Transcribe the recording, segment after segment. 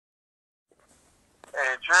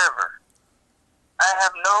Hey, Trevor. I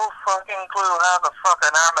have no fucking clue how the fuck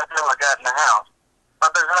an armadillo got in the house.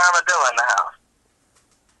 But there's an armadillo in the house.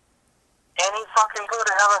 Any fucking clue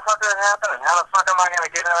to how the fuck that happened and how the fuck am I gonna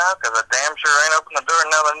get it out? Because I damn sure ain't opened the door and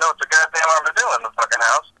now I know it's a goddamn armadillo in the fucking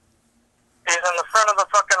house. He's in the front of the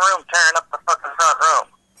fucking room tearing up the fucking front room.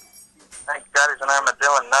 Thank God he's an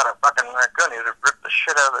armadillo and not a fucking raccoon. He'd have ripped the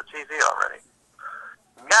shit out of the TV already.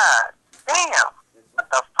 God damn. What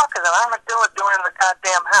the fuck is an armadillo doing in the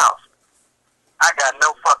goddamn house? I got no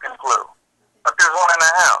fucking clue. But there's one in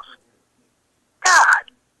the house. God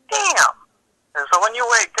damn. And so when you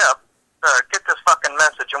wake up, get this fucking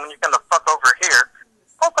message, and when you come the fuck over here,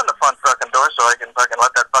 open the front fucking door so I can fucking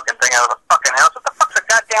let that fucking thing out of the fucking house. What the fuck's a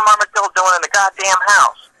goddamn armadillo doing in the goddamn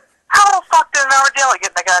house? How the fuck did an armadillo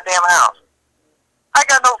get in the goddamn house? I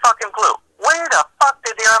got no fucking clue. Where the fuck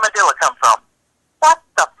did the armadillo come from? What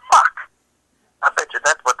the fuck? I bet you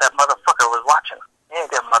that's what that motherfucker was watching. Ain't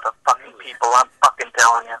them motherfucking people, I'm fucking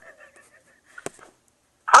telling you.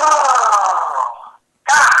 Oh,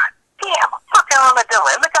 God damn, a fucking armadillo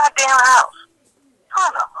in the goddamn house.